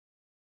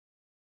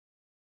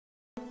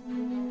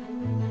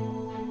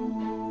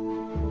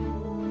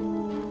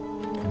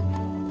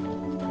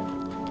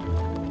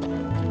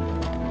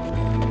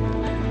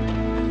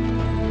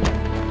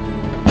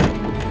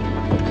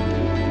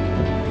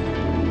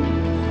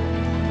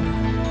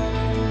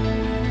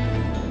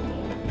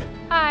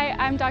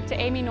I'm Dr.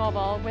 Amy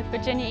Norvall with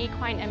Virginia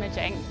Equine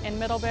Imaging in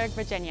Middleburg,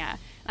 Virginia.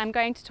 I'm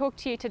going to talk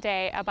to you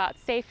today about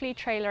safely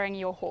trailering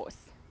your horse.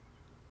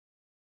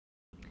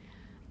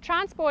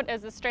 Transport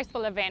is a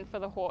stressful event for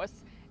the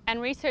horse,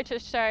 and research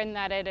has shown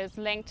that it is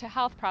linked to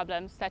health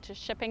problems such as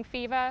shipping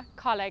fever,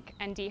 colic,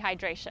 and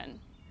dehydration.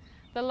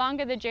 The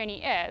longer the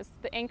journey is,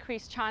 the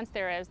increased chance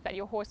there is that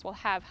your horse will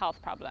have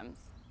health problems.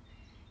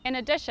 In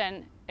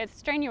addition, it's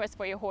strenuous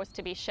for your horse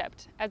to be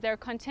shipped, as they're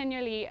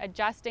continually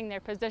adjusting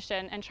their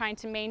position and trying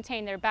to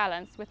maintain their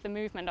balance with the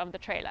movement of the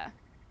trailer.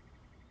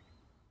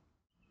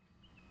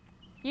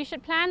 You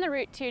should plan the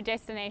route to your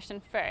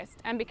destination first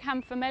and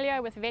become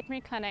familiar with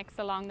veterinary clinics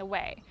along the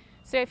way.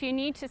 So if you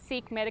need to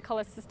seek medical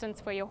assistance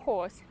for your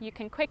horse, you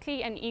can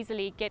quickly and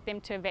easily get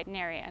them to a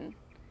veterinarian.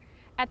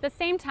 At the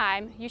same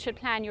time, you should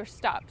plan your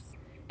stops.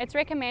 It's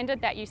recommended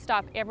that you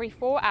stop every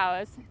 4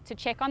 hours to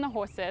check on the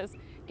horses,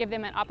 give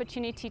them an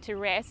opportunity to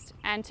rest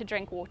and to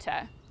drink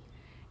water.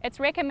 It's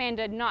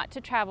recommended not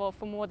to travel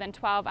for more than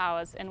 12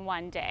 hours in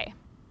one day.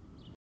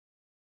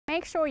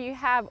 Make sure you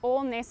have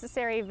all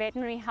necessary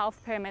veterinary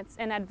health permits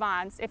in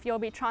advance if you'll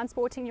be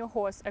transporting your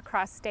horse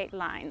across state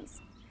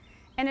lines.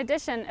 In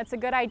addition, it's a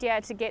good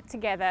idea to get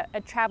together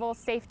a travel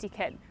safety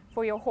kit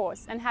for your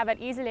horse and have it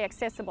easily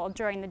accessible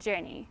during the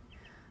journey.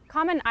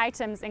 Common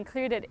items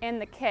included in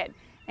the kit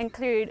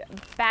include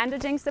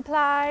bandaging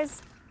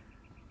supplies,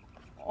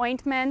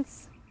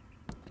 ointments,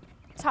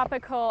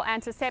 topical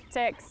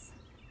antiseptics,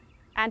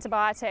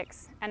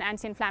 antibiotics, and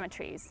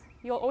anti-inflammatories.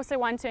 You'll also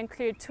want to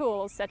include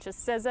tools such as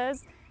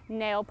scissors,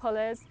 nail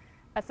pullers,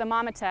 a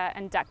thermometer,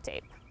 and duct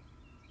tape.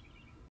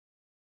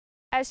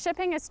 As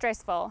shipping is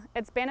stressful,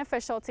 it's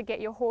beneficial to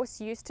get your horse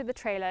used to the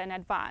trailer in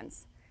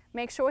advance.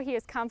 Make sure he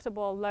is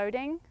comfortable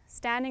loading,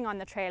 standing on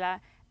the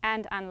trailer,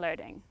 and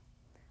unloading.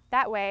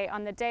 That way,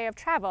 on the day of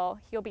travel,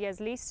 he'll be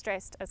as least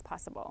stressed as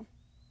possible.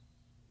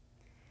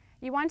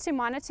 You want to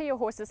monitor your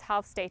horse's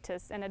health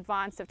status in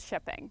advance of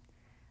shipping.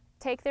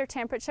 Take their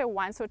temperature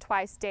once or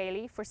twice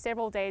daily for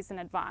several days in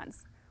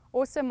advance.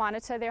 Also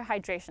monitor their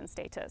hydration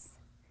status.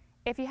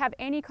 If you have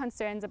any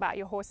concerns about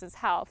your horse's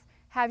health,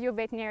 have your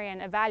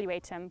veterinarian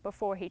evaluate him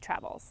before he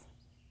travels.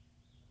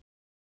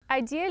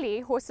 Ideally,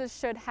 horses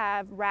should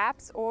have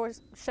wraps or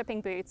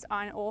shipping boots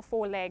on all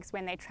 4 legs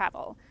when they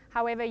travel.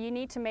 However, you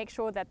need to make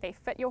sure that they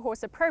fit your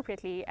horse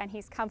appropriately and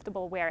he's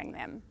comfortable wearing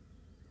them.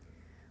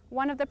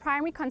 One of the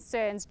primary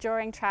concerns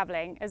during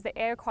traveling is the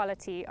air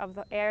quality of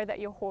the air that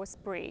your horse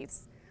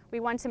breathes. We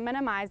want to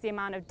minimize the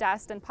amount of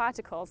dust and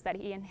particles that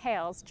he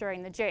inhales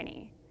during the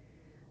journey.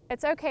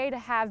 It's okay to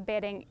have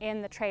bedding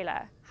in the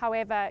trailer.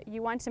 However,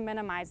 you want to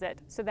minimize it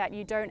so that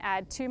you don't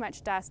add too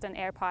much dust and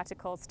air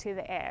particles to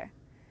the air.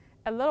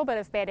 A little bit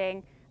of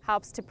bedding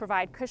helps to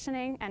provide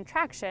cushioning and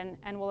traction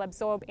and will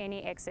absorb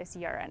any excess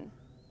urine.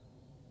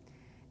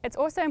 It's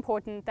also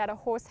important that a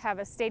horse have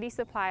a steady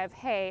supply of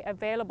hay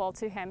available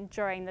to him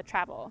during the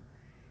travel.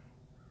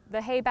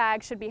 The hay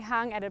bag should be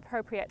hung at an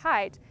appropriate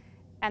height,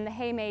 and the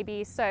hay may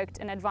be soaked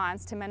in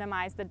advance to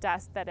minimize the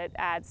dust that it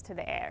adds to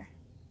the air.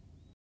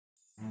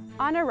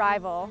 On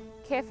arrival,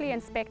 carefully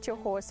inspect your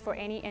horse for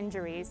any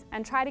injuries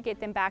and try to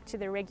get them back to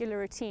their regular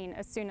routine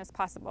as soon as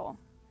possible.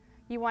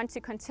 You want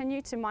to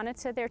continue to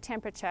monitor their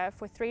temperature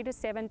for 3 to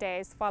 7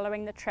 days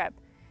following the trip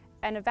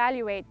and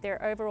evaluate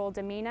their overall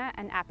demeanor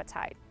and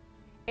appetite.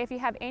 If you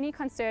have any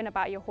concern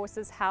about your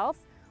horse's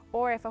health,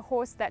 or if a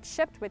horse that's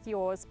shipped with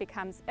yours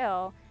becomes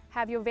ill,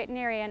 have your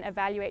veterinarian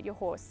evaluate your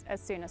horse as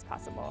soon as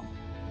possible.